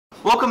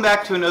Welcome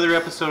back to another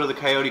episode of the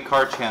Coyote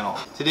Car Channel.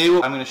 Today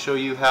I'm going to show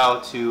you how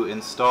to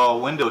install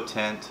window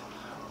tint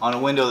on a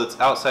window that's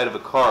outside of a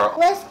car.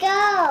 Let's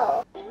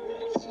go!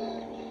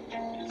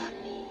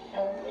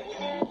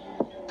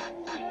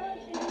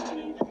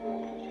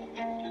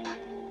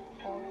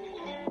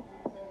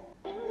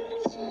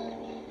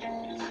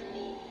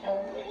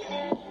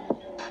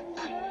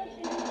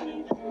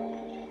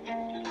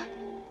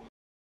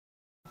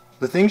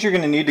 The things you're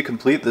going to need to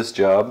complete this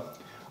job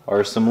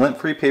are some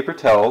lint-free paper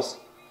towels,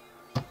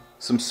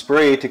 some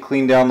spray to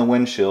clean down the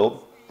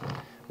windshield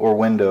or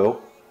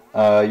window.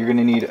 You're going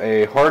to need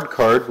a hard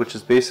card, which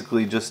is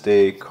basically just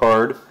a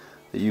card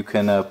that you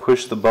can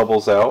push the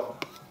bubbles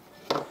out.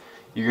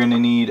 You're going to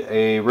need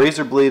a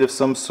razor blade of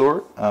some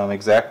sort,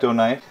 X-Acto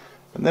knife.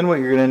 And then what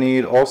you're going to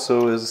need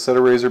also is a set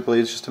of razor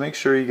blades just to make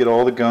sure you get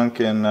all the gunk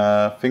and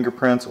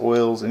fingerprints,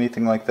 oils,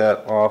 anything like that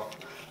off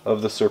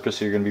of the surface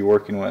you're going to be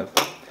working with.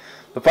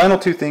 The final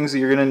two things that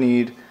you're going to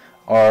need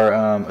are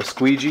a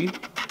squeegee,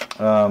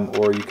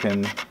 or you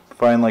can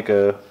find like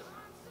a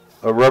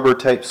rubber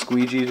type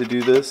squeegee to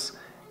do this,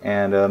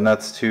 and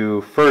that's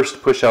to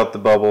first push out the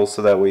bubbles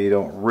so that way you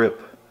don't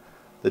rip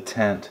the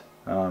tint,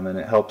 and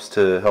it helps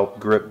to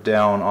grip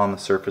down on the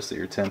surface that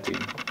you're tinting.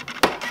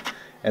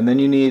 And then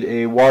you need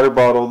a water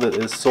bottle that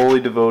is solely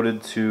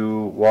devoted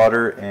to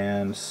water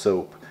and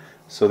soap,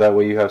 so that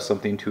way you have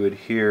something to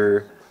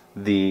adhere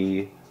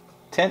the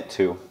tint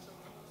to.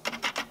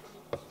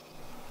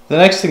 The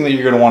next thing that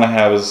you're going to want to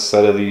have is a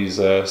set of these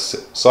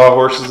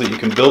sawhorses that you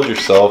can build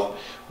yourself,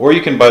 or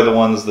you can buy the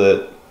ones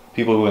that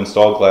people who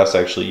install glass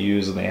actually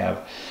use, and they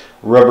have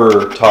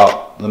rubber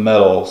top the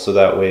metal so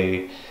that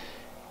way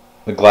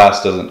the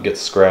glass doesn't get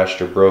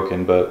scratched or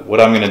broken. But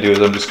what I'm going to do is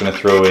I'm just going to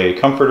throw a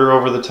comforter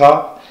over the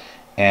top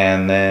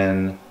and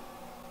then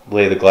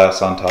lay the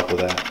glass on top of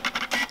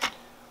that.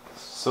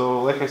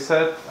 So like I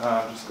said,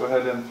 just go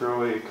ahead and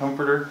throw a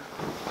comforter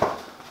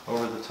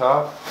over the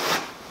top.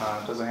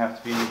 It doesn't have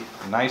to be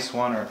a nice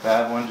one or a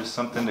bad one, just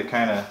something to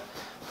kind of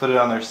put it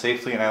on there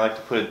safely, and I like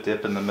to put a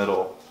dip in the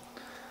middle.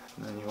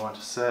 And then you want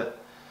to set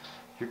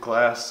your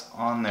glass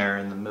on there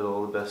in the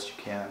middle the best you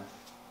can,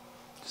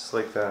 just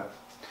like that.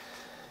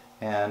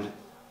 And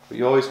what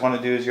you always want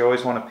to do is you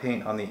always want to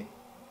tint on the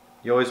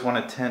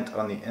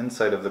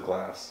inside of the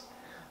glass,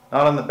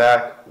 not on the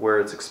back where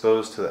it's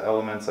exposed to the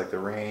elements like the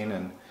rain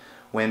and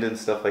wind and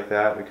stuff like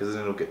that, because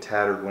then it'll get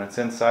tattered. When it's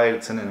inside,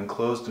 it's in an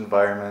enclosed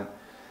environment,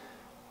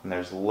 and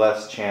there's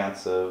less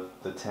chance of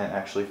the tint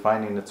actually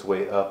finding its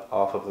way up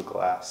off of the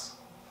glass.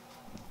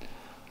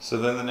 So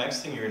then the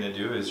next thing you're going to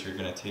do is you're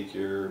going to take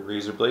your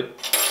razor blade,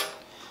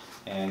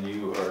 and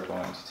you are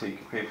going to take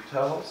your paper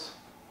towels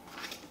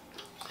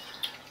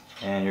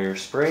and your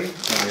spray,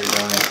 and you're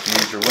going to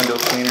use your window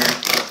cleaner,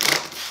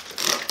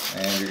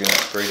 and you're going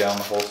to spray down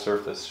the whole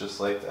surface just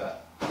like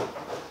that.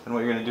 And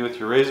what you're going to do with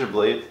your razor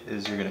blade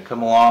is you're going to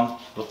come along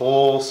the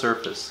whole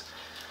surface,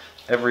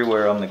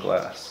 everywhere on the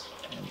glass.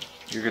 And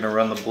you're going to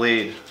run the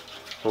blade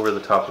over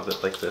the top of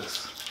it like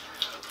this,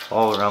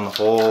 all around the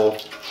whole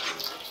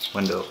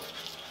window.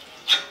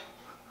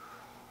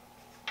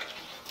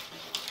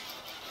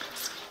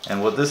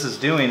 And what this is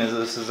doing is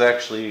this is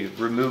actually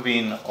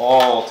removing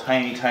all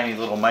tiny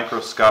little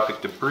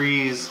microscopic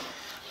debris,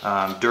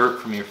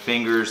 dirt from your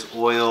fingers,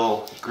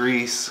 oil,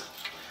 grease,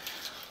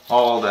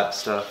 all that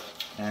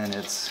stuff, and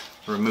it's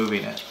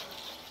removing it.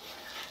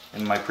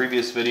 In my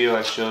previous video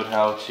I showed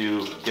how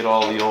to get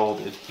all the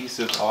old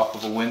adhesive off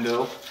of a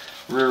window,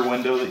 rear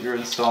window that you're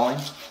installing.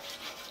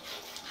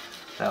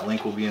 That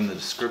link will be in the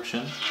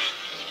description.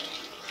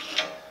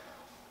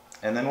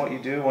 And then what you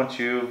do once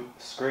you've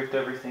scraped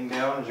everything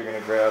down is you're going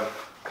to grab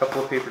a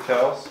couple of paper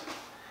towels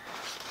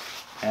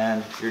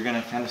and you're going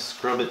to kind of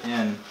scrub it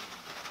in.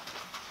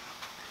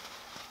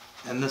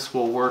 And this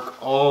will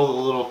work all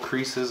the little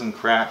creases and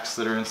cracks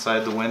that are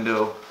inside the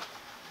window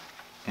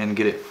and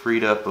get it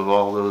freed up of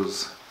all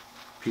those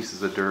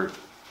pieces of dirt.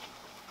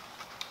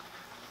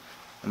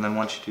 And then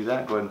once you do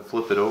that, go ahead and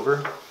flip it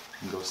over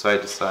and go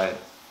side to side.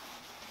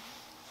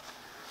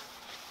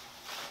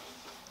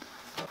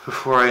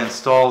 Before I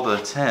install the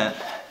tint,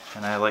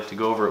 and I like to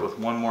go over it with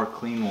one more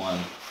clean one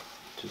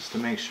just to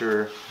make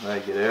sure that I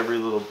get every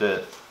little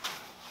bit.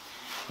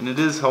 And it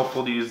is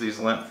helpful to use these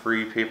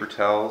lint-free paper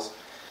towels.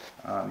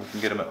 You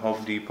can get them at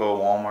Home Depot,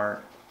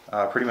 Walmart,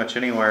 pretty much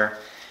anywhere.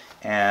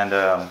 And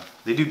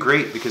they do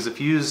great because if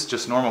you use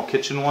just normal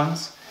kitchen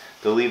ones,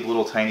 they'll leave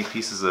little tiny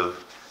pieces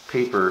of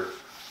paper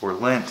or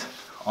lint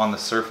on the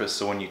surface,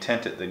 so when you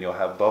tint it, then you'll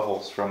have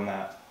bubbles from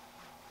that.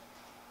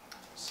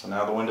 So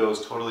now the window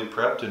is totally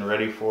prepped and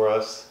ready for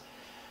us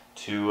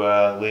to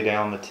lay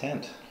down the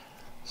tint.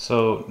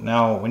 So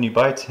now when you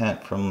buy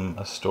tint from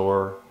a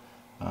store,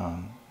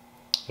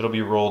 it'll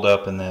be rolled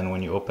up, and then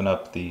when you open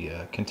up the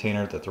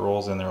container that the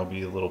roll's in, there will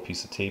be a little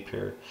piece of tape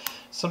here.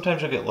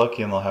 Sometimes you'll get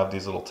lucky and they'll have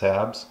these little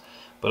tabs,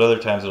 but other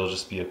times it'll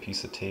just be a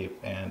piece of tape.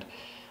 And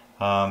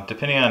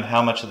depending on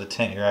how much of the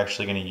tint you're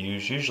actually going to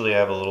use, usually I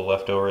have a little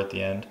left over at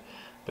the end,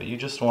 but you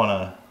just want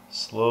to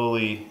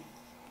slowly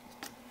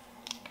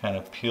kind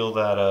of peel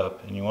that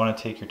up, and you want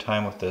to take your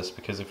time with this,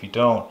 because if you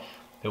don't,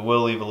 it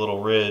will leave a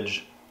little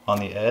ridge on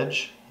the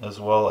edge as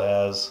well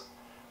as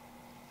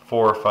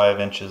 4 or 5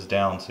 inches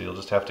down, so you'll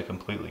just have to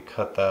completely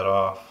cut that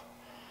off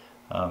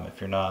if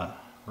you're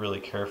not really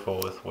careful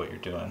with what you're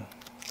doing.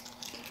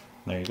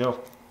 There you go.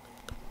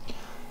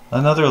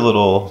 Another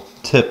little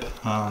tip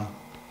I'll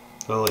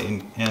let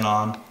you in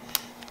on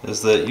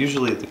is that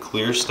usually the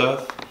clear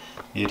stuff,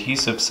 the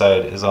adhesive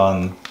side is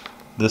on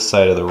this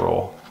side of the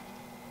roll,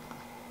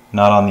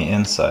 not on the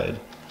inside.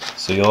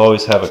 So you'll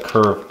always have a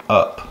curve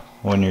up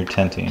when you're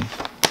tinting,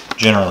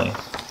 generally.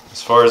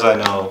 As far as I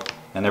know,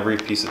 and every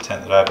piece of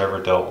tint that I've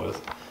ever dealt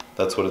with,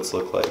 that's what it's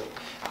looked like.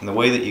 And the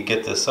way that you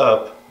get this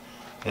up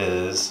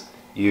is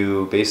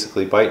you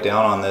basically bite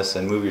down on this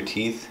and move your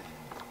teeth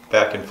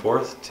back and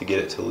forth to get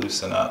it to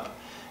loosen up.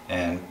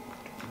 And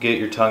get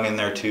your tongue in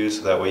there too,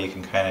 so that way you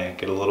can kind of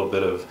get a little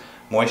bit of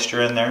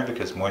moisture in there,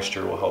 because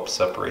moisture will help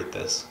separate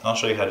this. I'll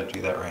show you how to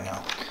do that right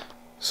now.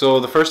 So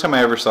the first time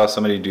I ever saw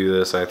somebody do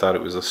this, I thought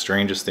it was the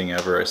strangest thing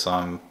ever. I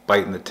saw him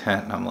biting the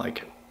tint and I'm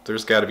like,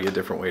 there's got to be a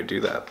different way to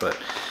do that. But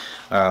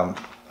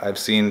I've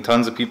seen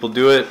tons of people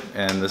do it,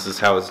 and this is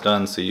how it's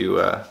done. So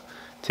you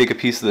take a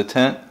piece of the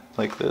tint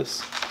like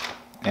this,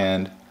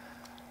 and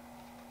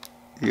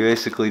you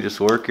basically just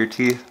work your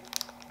teeth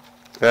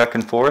back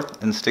and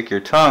forth and stick your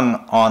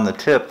tongue on the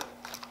tip.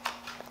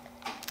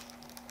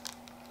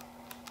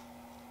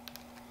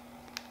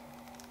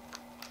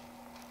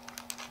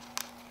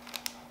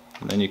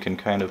 And then you can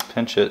kind of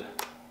pinch it.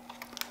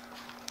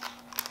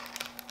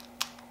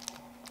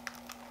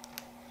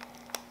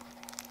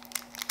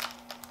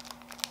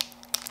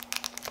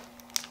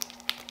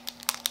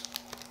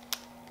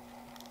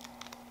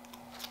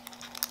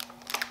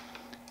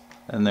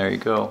 And there you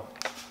go.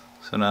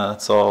 So now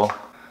that's all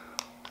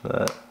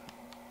that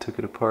took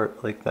it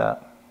apart like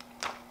that.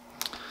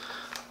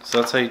 So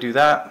that's how you do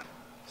that.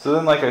 So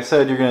then, like I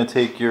said, you're going to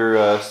take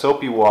your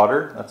soapy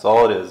water. That's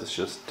all it is. It's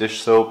just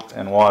dish soap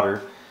and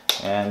water.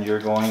 And you're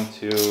going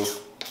to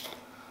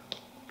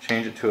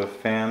change it to a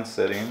fan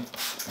setting,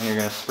 and you're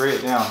going to spray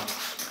it down.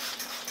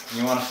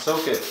 You want to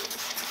soak it.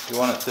 You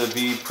want it to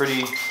be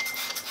pretty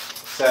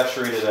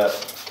saturated up.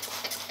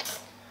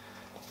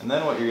 And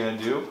then what you're going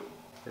to do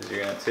is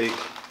you're going to take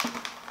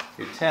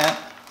your tint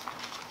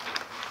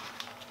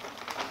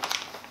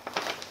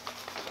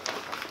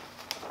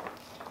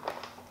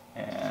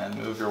and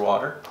move your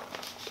water,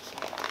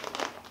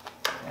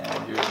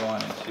 and you're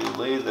going to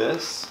lay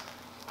this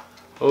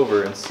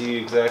over and see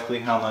exactly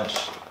how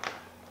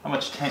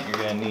much tint you're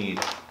going to need.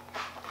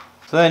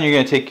 So then you're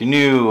going to take your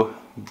new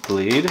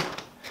blade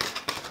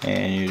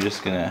and you're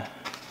just going to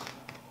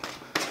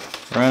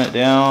run it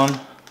down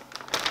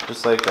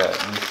just like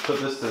that. And just put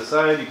this to the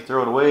side. You can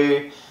throw it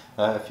away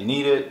if you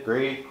need it.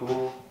 Great,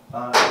 cool,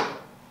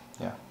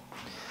 yeah.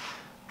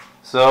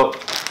 So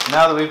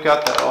now that we've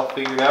got that all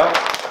figured out,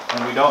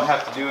 and we don't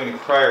have to do any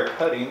prior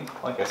cutting,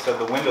 like I said,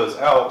 the window's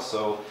out,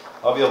 so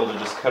I'll be able to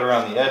just cut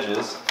around the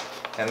edges.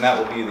 And that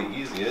will be the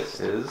easiest.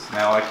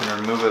 Now I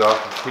can remove it off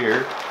of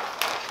here,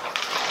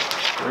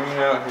 bring it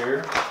out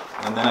here,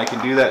 and then I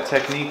can do that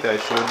technique that I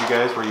showed you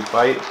guys where you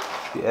bite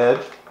the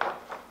edge.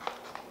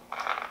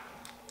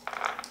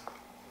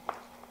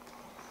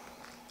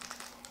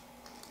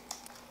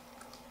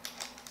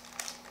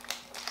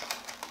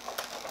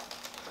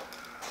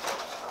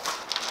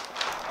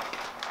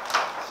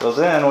 So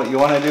then what you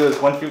want to do is,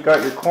 once you've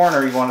got your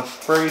corner, you want to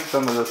spray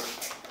some of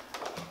this,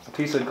 a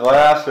piece of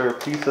glass or a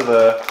piece of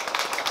a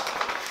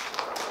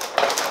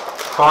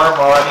car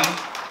body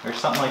or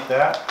something like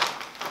that,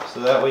 so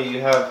that way you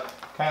have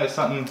kind of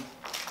something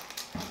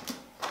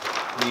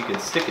that you can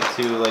stick it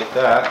to like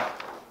that,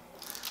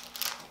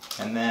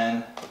 and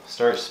then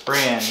start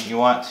spraying. You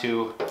want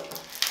to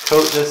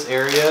coat this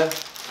area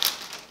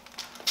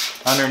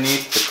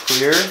underneath the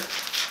clear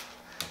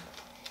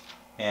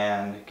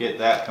and get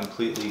that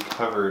completely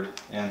covered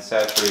and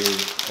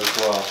saturated as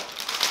well.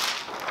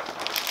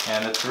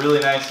 And it's really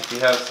nice if you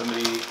have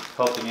somebody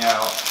helping you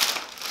out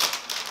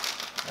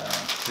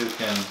who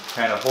can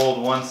kind of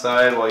hold one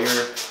side while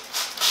you're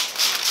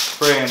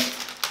spraying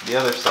the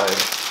other side.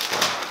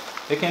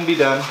 So it can be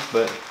done,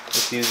 but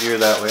it's easier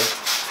that way.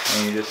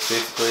 And you just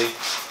basically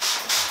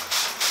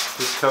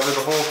just cover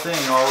the whole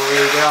thing all the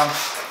way down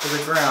to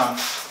the ground.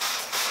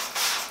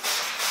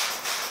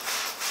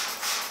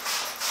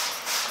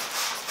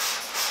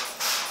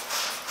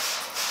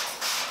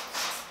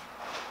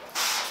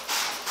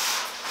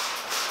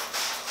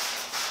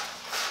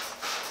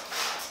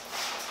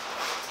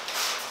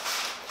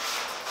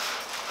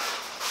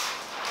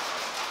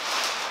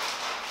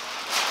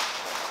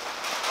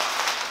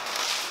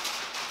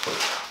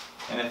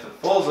 And if it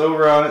falls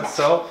over on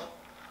itself,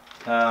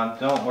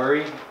 don't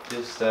worry,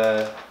 just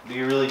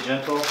be really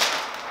gentle,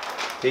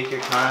 take your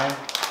time,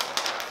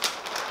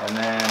 and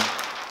then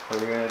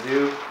what you're going to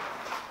do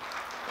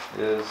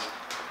is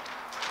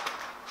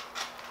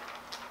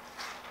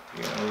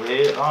you're going to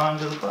lay it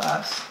onto the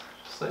glass,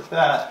 just like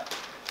that.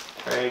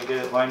 Try to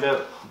get it lined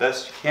up the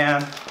best you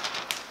can,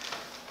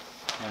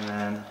 and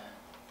then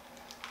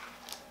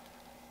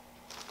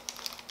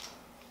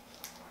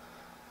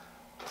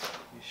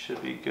you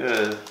should be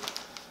good.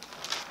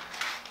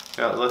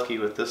 got lucky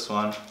with this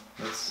one.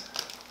 It's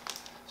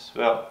just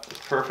about the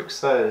perfect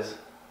size,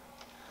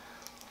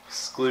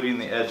 excluding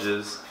the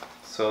edges.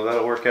 So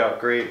that'll work out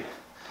great.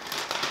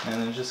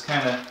 And then just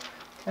kind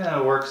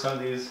of work some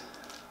of these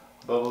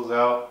bubbles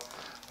out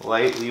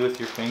lightly with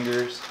your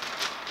fingers,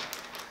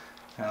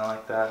 kind of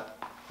like that.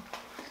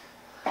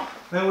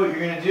 Then what you're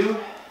going to do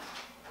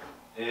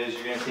is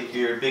you're going to take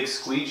your big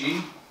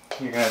squeegee.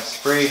 You're going to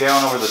spray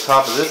down over the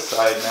top of this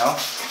side now,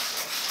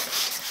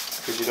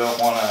 because you don't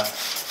want to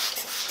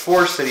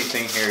force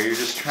anything here. You're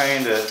just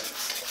trying to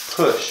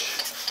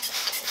push.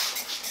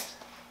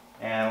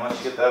 And once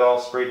you get that all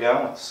sprayed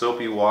down with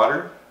soapy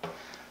water,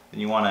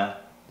 then you want to,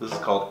 this is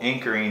called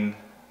anchoring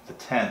the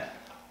tint.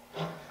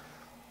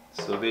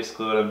 So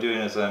basically what I'm doing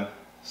is I'm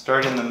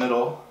starting in the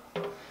middle,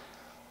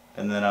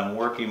 and then I'm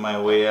working my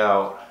way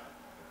out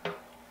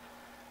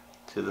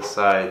to the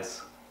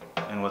sides.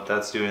 And what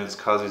that's doing is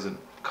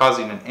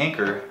causing an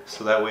anchor,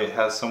 so that way it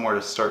has somewhere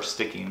to start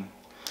sticking.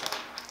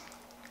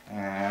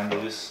 And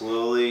you just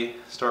slowly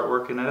start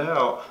working it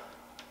out.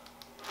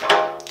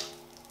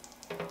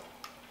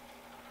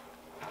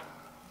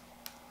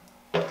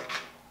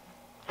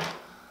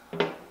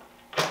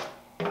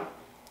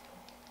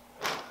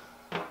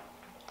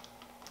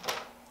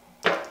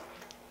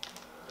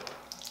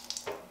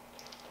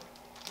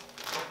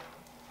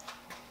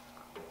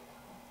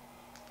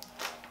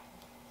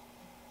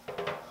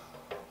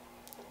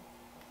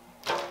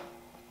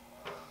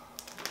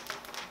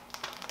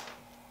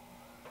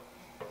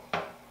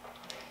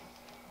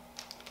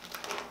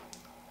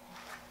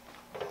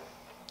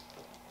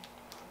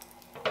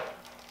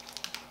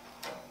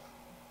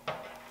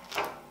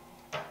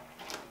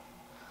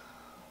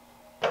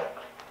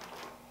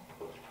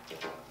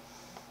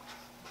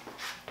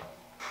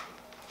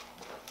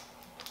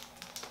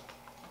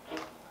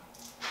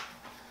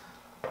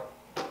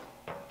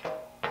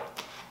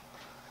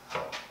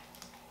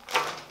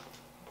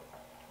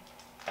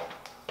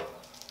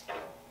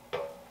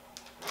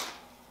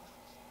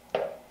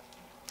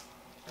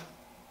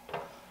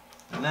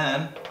 And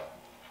then,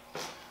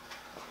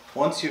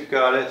 once you've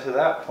got it to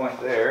that point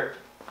there,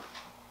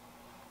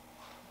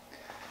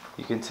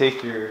 you can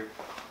take your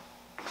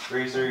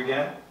razor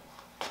again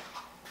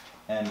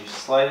and you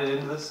slide it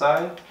into the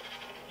side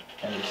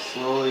and you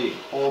slowly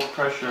hold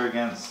pressure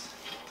against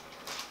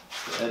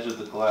the edge of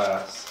the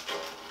glass.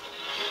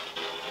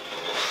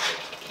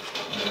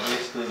 And you're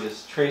basically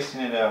just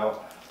tracing it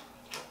out.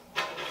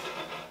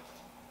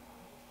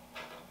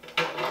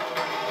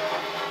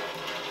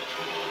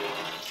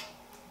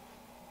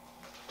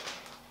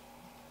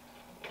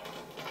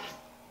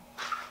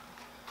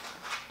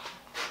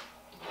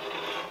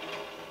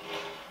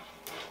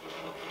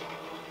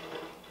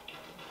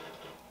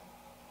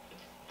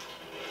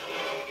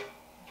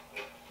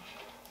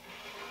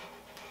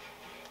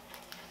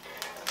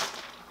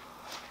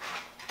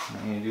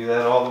 And you do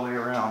that all the way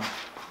around.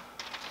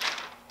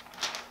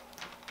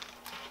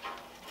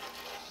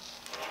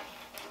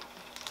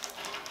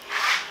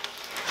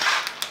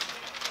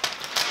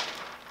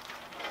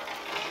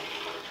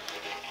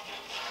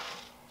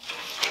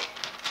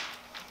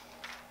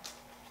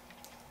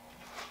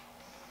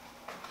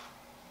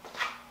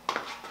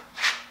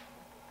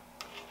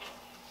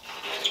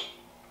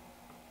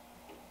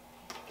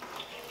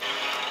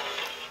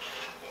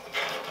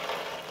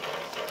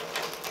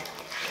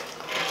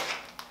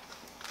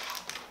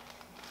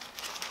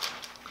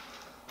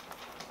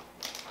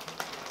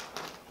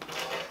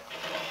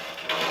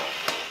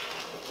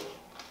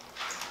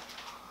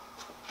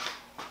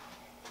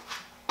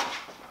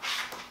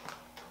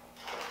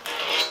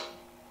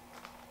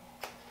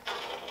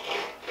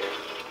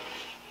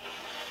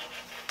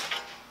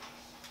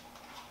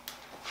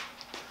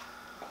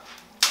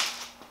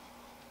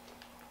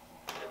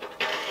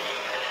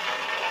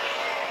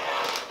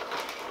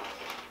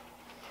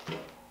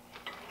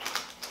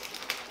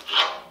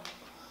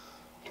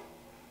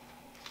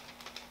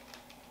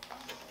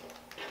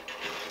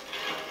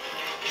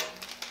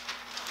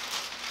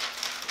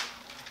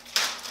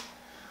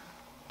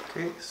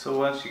 Okay, so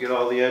once you get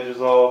all the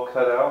edges all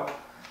cut out,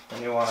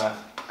 then you want to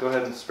go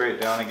ahead and spray it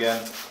down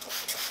again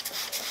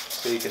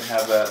so you can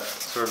have that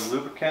sort of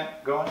lubricant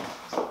going.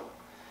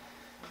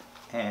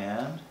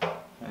 And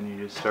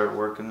you just start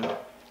working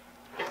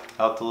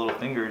out the little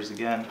fingers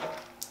again,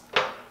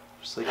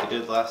 just like you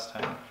did last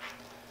time.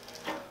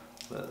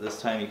 But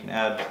this time you can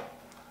add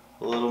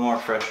a little more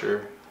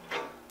pressure.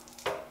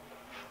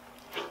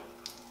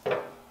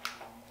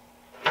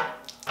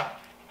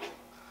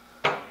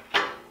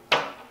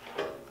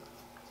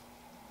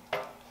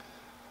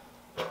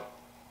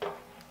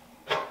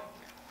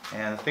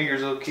 And the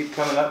fingers will keep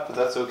coming up, but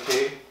that's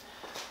okay.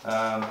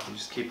 You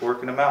just keep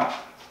working them out.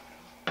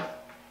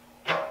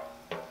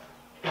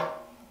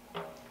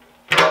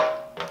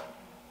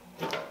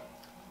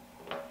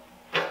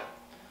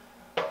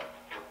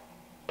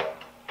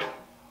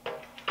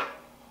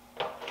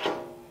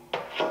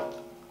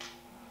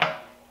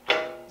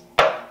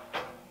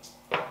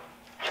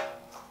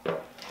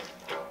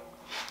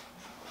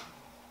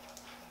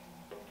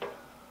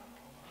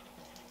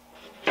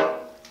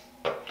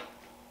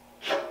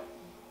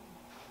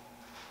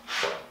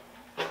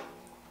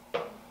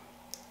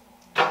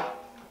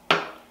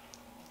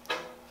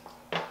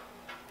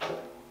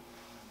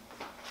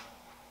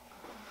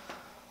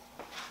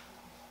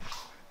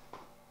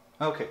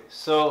 Okay,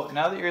 so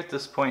now that you're at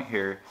this point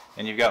here,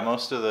 and you've got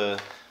most of the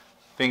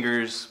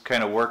fingers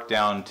kind of worked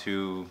down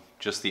to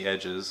just the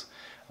edges,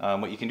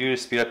 what you can do to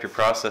speed up your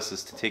process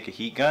is to take a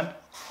heat gun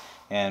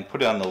and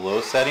put it on the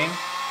low setting,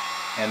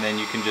 and then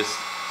you can just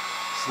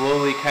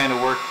slowly kind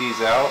of work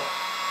these out.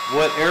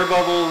 What air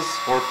bubbles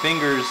or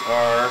fingers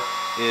are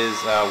is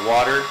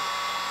water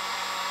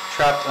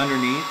trapped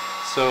underneath,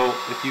 so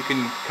if you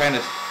can kind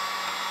of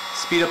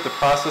speed up the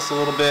process a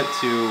little bit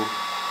to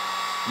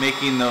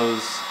making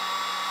those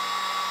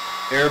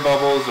air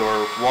bubbles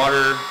or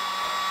water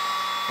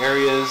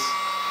areas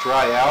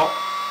dry out,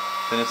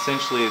 then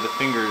essentially the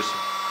fingers,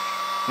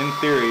 in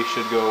theory,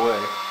 should go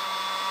away.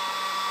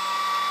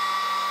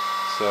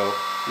 So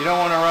you don't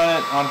want to run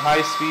it on high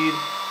speed.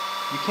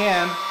 You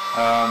can,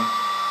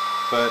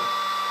 but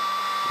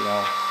you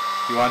know,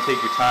 you want to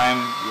take your time.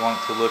 You want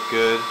it to look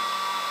good.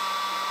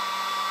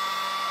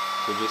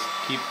 So just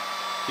keep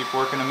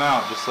working them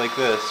out, just like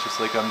this, just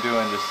like I'm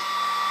doing. Just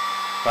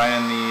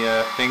finding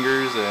the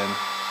fingers and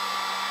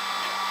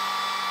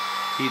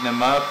heating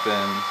them up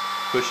and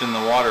pushing the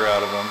water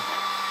out of them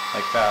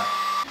like that.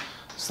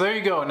 So there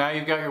you go. Now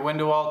you've got your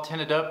window all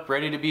tinted up,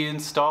 ready to be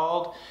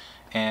installed.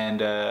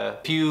 And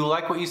if you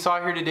like what you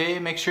saw here today,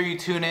 make sure you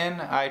tune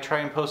in. I try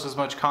and post as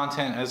much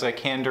content as I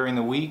can during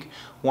the week,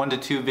 1 to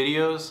 2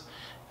 videos.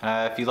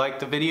 If you like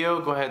the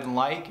video, go ahead and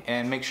like,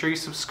 and make sure you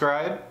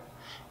subscribe.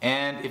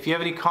 And if you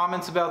have any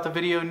comments about the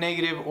video,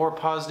 negative or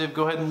positive,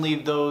 go ahead and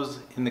leave those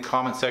in the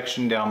comment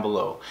section down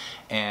below.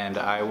 And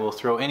I will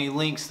throw any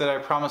links that I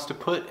promised to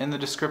put in the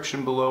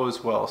description below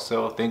as well.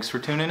 So thanks for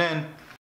tuning in.